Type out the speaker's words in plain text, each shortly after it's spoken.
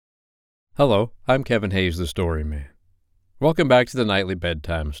Hello, I'm Kevin Hayes, the Story Man. Welcome back to the Nightly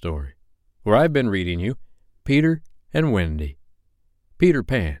Bedtime Story, where I've been reading you Peter and Wendy. Peter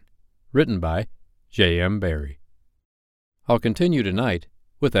Pan, written by J.M. Barrie. I'll continue tonight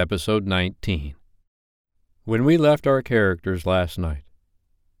with episode 19. When we left our characters last night,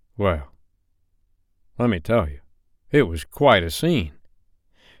 well, let me tell you, it was quite a scene.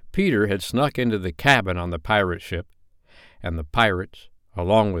 Peter had snuck into the cabin on the pirate ship, and the pirates,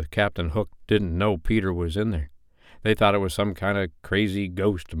 along with Captain Hook, didn't know Peter was in there. They thought it was some kind of crazy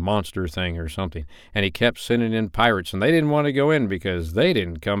ghost monster thing or something, and he kept sending in pirates, and they didn't want to go in because they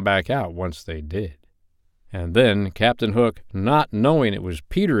didn't come back out once they did. And then Captain Hook, not knowing it was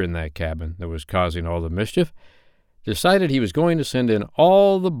Peter in that cabin that was causing all the mischief, decided he was going to send in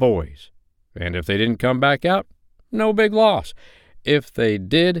all the boys, and if they didn't come back out, no big loss. If they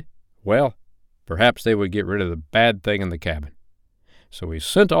did, well, perhaps they would get rid of the bad thing in the cabin. So he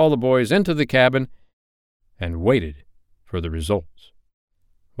sent all the boys into the cabin and waited for the results.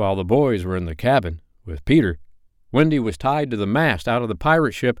 While the boys were in the cabin with Peter, Wendy was tied to the mast out of the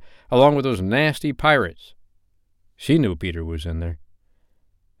pirate ship along with those nasty pirates. She knew Peter was in there,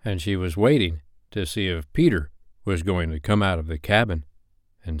 and she was waiting to see if Peter was going to come out of the cabin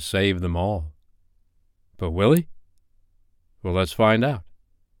and save them all. But will he? Well, let's find out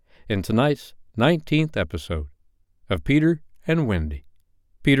in tonight's 19th episode of Peter and Wendy,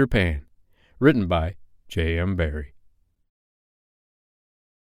 Peter Pan, written by J.M. Barrie.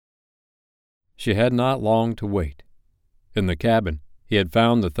 She had not long to wait. In the cabin, he had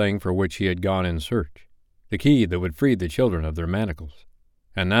found the thing for which he had gone in search, the key that would free the children of their manacles.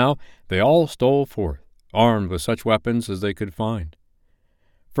 And now they all stole forth, armed with such weapons as they could find.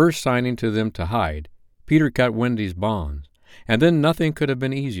 First signing to them to hide, Peter cut Wendy's bonds, and then nothing could have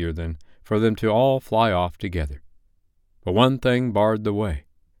been easier than for them to all fly off together. But one thing barred the way,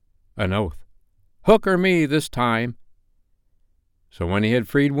 an oath. "Hook or me this time." So when he had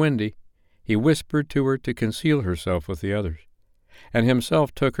freed Wendy, he whispered to her to conceal herself with the others, and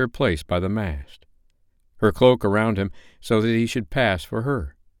himself took her place by the mast, her cloak around him so that he should pass for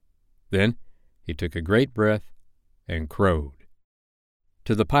her. Then he took a great breath and crowed.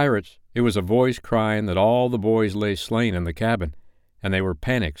 To the pirates, it was a voice crying that all the boys lay slain in the cabin, and they were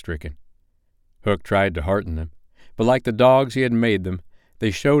panic-stricken. Hook tried to hearten them, but like the dogs he had made them,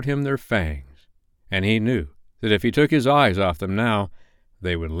 they showed him their fangs, and he knew that if he took his eyes off them now,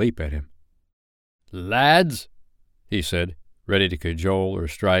 they would leap at him. "Lads," he said, ready to cajole or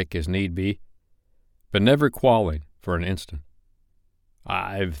strike as need be, but never quailing for an instant.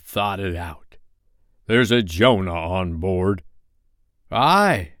 "I've thought it out. There's a Jonah on board."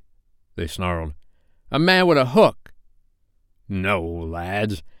 "Aye," they snarled. "A man with a hook." "No,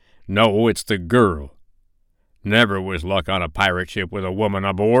 lads. No, it's the girl. Never was luck on a pirate ship with a woman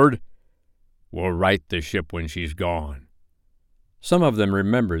aboard. We'll right the ship when she's gone." Some of them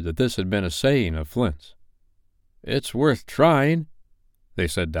remembered that this had been a saying of Flint's. "It's worth trying," they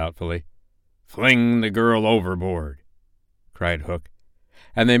said doubtfully. "Fling the girl overboard," cried Hook,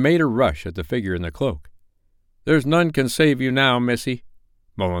 and they made a rush at the figure in the cloak. "There's none can save you now, missy,"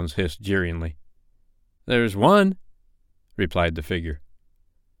 Mullins hissed jeeringly. "There's one," replied the figure.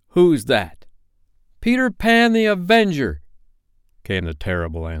 "Who's that?" "Peter Pan the Avenger," came the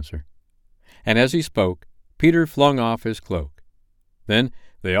terrible answer. And as he spoke, Peter flung off his cloak. Then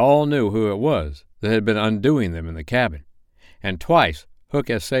they all knew who it was that had been undoing them in the cabin, and twice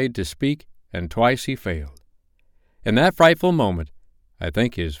Hook essayed to speak, and twice he failed. In that frightful moment, I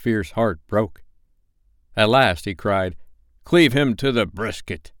think his fierce heart broke. At last he cried, "Cleave him to the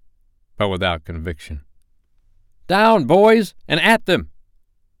brisket," but without conviction. "Down, boys, and at them!"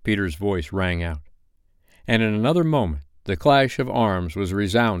 Peter's voice rang out. And in another moment the clash of arms was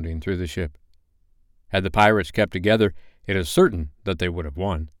resounding through the ship. Had the pirates kept together, it is certain that they would have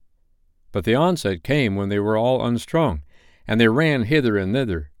won. But the onset came when they were all unstrung, and they ran hither and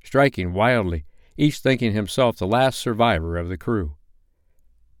thither, striking wildly, each thinking himself the last survivor of the crew.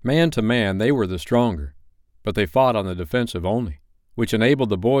 Man to man they were the stronger, but they fought on the defensive only, which enabled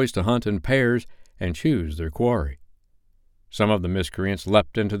the boys to hunt in pairs and choose their quarry. Some of the miscreants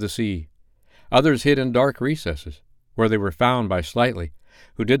leapt into the sea. Others hid in dark recesses, where they were found by Slightly,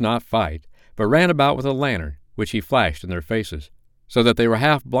 who did not fight, but ran about with a lantern, which he flashed in their faces, so that they were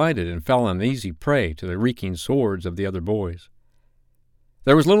half blinded and fell an easy prey to the reeking swords of the other boys.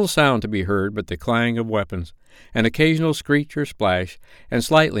 There was little sound to be heard but the clang of weapons, an occasional screech or splash, and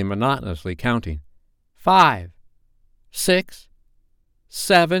Slightly monotonously counting, 5, 6,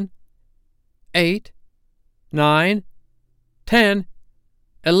 7, 8, 9, 10,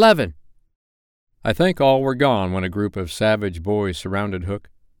 11. I think all were gone when a group of savage boys surrounded Hook.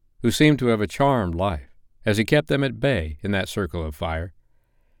 who seemed to have a charmed life, as he kept them at bay in that circle of fire.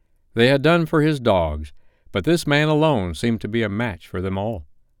 They had done for his dogs, but this man alone seemed to be a match for them all.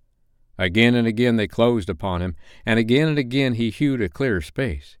 Again and again they closed upon him, and again he hewed a clear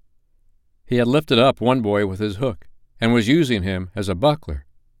space. He had lifted up one boy with his hook, and was using him as a buckler,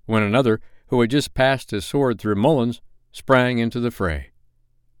 when another, who had just passed his sword through Mullins, sprang into the fray.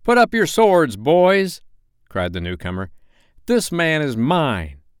 "Put up your swords, boys!" cried the newcomer. "This man is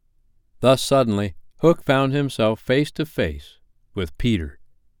mine!" Thus suddenly Hook found himself face to face with Peter.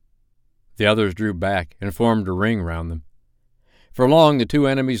 The others drew back and formed a ring round them. For long the two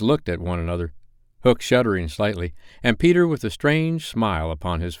enemies looked at one another, Hook shuddering slightly, and Peter with a strange smile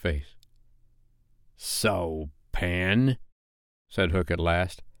upon his face. "So, Pen," said Hook at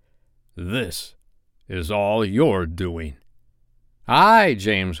last, "this is all your doing." "Aye,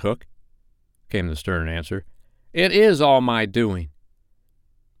 James Hook," came the stern answer, "it is all my doing."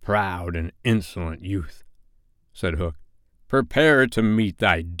 "Proud and insolent youth," said Hook, "prepare to meet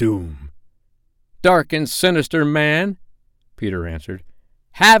thy doom." "Dark and sinister man," Peter answered,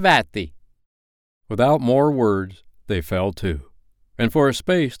 "have at thee." Without more words they fell to, and for a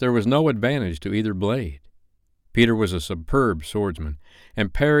space there was no advantage to either blade. Peter was a superb swordsman,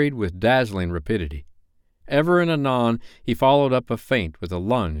 and parried with dazzling rapidity. Ever and anon he followed up a feint with a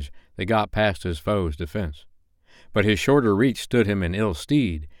lunge that got past his foe's defense. But his shorter reach stood him in ill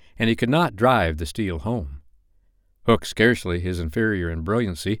stead, and he could not drive the steel home. Hook, scarcely his inferior in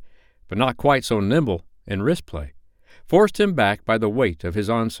brilliancy, but not quite so nimble in wrist-play, forced him back by the weight of his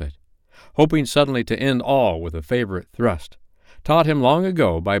onset, hoping suddenly to end all with a favorite thrust, taught him long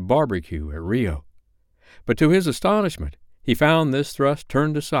ago by barbecue at Rio. But to his astonishment he found this thrust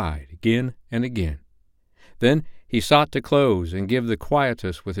turned aside again and again. Then he sought to close and give the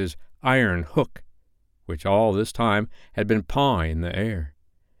quietus with his iron hook, which all this time had been pawing the air.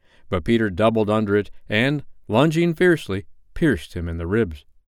 But Peter doubled under it and, lunging fiercely, pierced him in the ribs.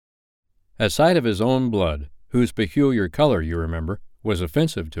 At sight of his own blood, whose peculiar color, you remember, was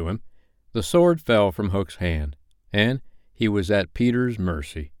offensive to him, the sword fell from Hook's hand, and he was at Peter's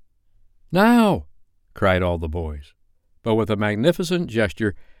mercy. "Now!" cried all the boys. But with a magnificent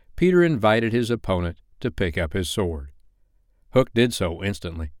gesture, Peter invited his opponent to pick up his sword. Hook did so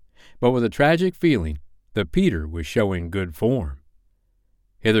instantly, but with a tragic feeling that Peter was showing good form.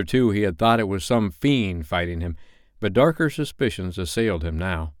 Hitherto he had thought it was some fiend fighting him, but darker suspicions assailed him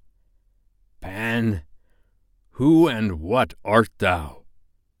now. "Pan, who and what art thou?"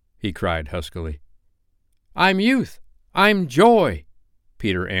 he cried huskily. "I'm youth. I'm joy,"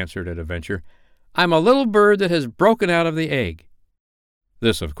 Peter answered at a venture. "I'm a little bird that has broken out of the egg."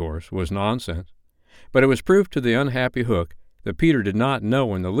 This, of course, was nonsense, but it was proof to the unhappy Hook that Peter did not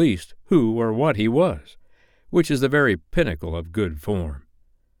know in the least who or what he was, which is the very pinnacle of good form.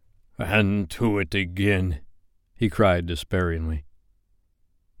 "And to it again," he cried despairingly.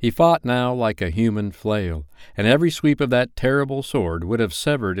 He fought now like a human flail, and every sweep of that terrible sword would have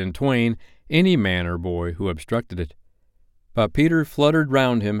severed in twain any man or boy who obstructed it. But Peter fluttered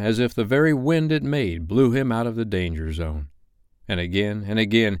round him as if the very wind it made blew him out of the danger zone, and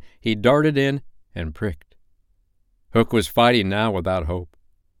again he darted in and pricked. Hook was fighting now without hope.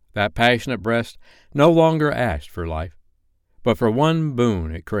 That passionate breast no longer asked for life, but for one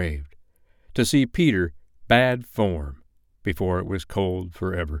boon it craved, to see Peter bad form before it was cold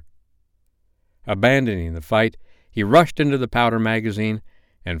forever. Abandoning the fight, he rushed into the powder magazine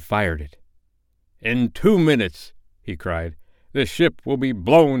and fired it. "In 2 minutes," he cried, "the ship will be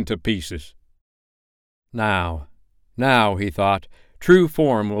blown to pieces." Now, he thought, true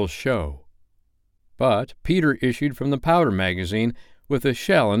form will show. But Peter issued from the powder magazine with a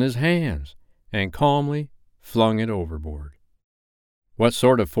shell in his hands, and calmly flung it overboard. What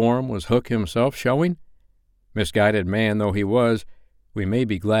sort of form was Hook himself showing? Misguided man though he was, we may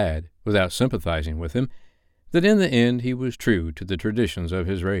be glad, without sympathizing with him, that in the end he was true to the traditions of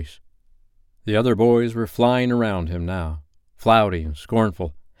his race. The other boys were flying around him now, flouting,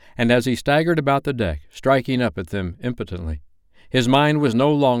 scornful, and as he staggered about the deck, striking up at them impotently, his mind was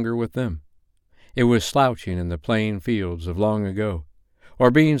no longer with them. It was slouching in the plain fields of long ago,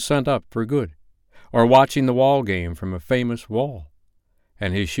 or being sent up for good, or watching the wall game from a famous wall.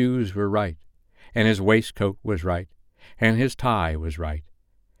 And his shoes were right, and his waistcoat was right, and his tie was right,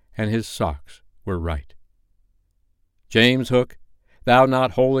 and his socks were right. James Hook, thou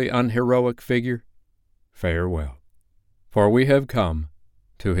not wholly unheroic figure, farewell, for we have come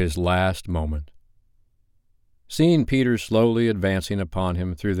to his last moment. Seeing Peter slowly advancing upon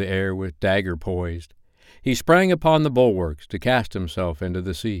him through the air with dagger poised, he sprang upon the bulwarks to cast himself into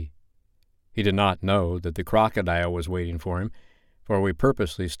the sea. He did not know that the crocodile was waiting for him, for we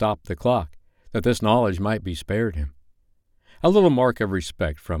purposely stopped the clock, that this knowledge might be spared him. A little mark of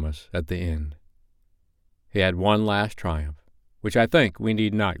respect from us at the end. He had one last triumph, which I think we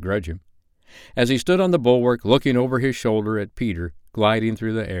need not grudge him. As he stood on the bulwark looking over his shoulder at Peter gliding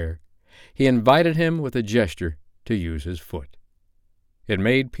through the air, he invited him with a gesture to use his foot. It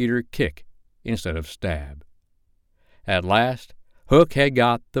made Peter kick instead of stab. At last, Hook had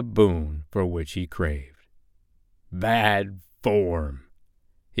got the boon for which he craved. "Bad form,"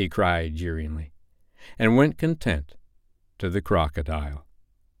 he cried jeeringly, and went content to the crocodile.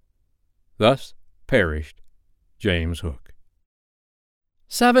 Thus perished James Hook.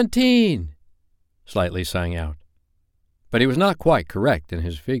 17! Slightly sang out. But he was not quite correct in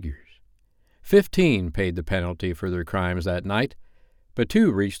his figures. 15 paid the penalty for their crimes that night, but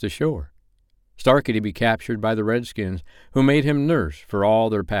 2 reached the shore. Starkey to be captured by the redskins, who made him nurse for all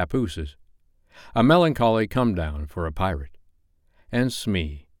their papooses. A melancholy come-down for a pirate. And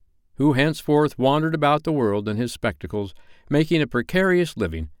Smee, who henceforth wandered about the world in his spectacles, making a precarious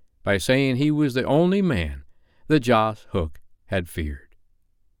living by saying he was the only man that Joss Hook had feared.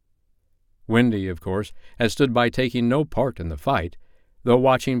 Wendy, of course, had stood by taking no part in the fight, though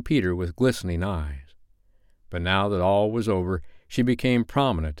watching Peter with glistening eyes. But now that all was over, she became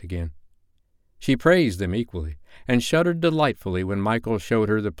prominent again. She praised them equally, and shuddered delightfully when Michael showed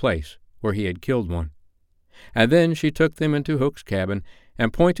her the place where he had killed one. And then she took them into Hook's cabin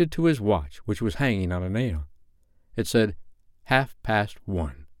and pointed to his watch, which was hanging on a nail. It said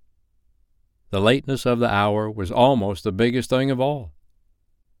 1:30. The lateness of the hour was almost the biggest thing of all.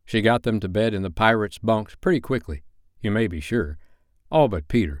 She got them to bed in the pirates' bunks pretty quickly, you may be sure, all but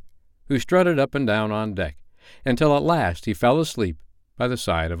Peter, who strutted up and down on deck, until at last he fell asleep by the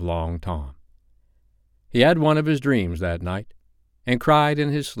side of Long Tom. He had one of his dreams that night, and cried in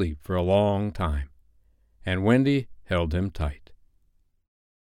his sleep for a long time, and Wendy held him tight.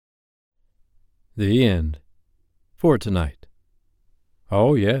 The end for tonight.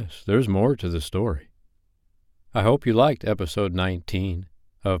 Oh yes, there's more to the story. I hope you liked episode 19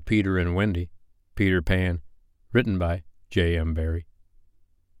 of Peter and Wendy, Peter Pan, written by J.M. Barrie.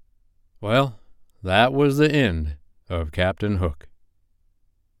 Well, that was the end of Captain Hook.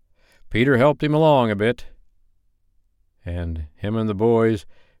 Peter helped him along a bit, and him and the boys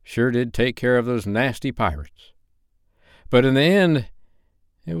sure did take care of those nasty pirates. But in the end,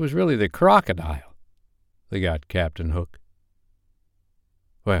 it was really the crocodile that got Captain Hook.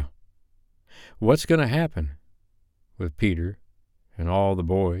 Well, what's going to happen with Peter and all the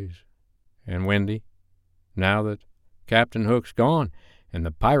boys and Wendy now that Captain Hook's gone and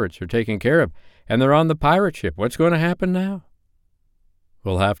the pirates are taken care of and they're on the pirate ship? What's going to happen now?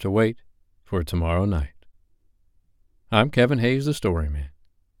 We'll have to wait for tomorrow night. I'm Kevin Hayes, the Storyman.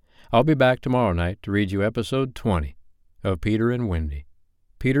 I'll be back tomorrow night to read you episode 20 of Peter and Wendy,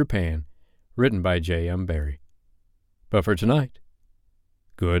 Peter Pan, written by J.M. Barrie. But for tonight,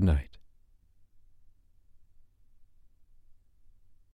 good night.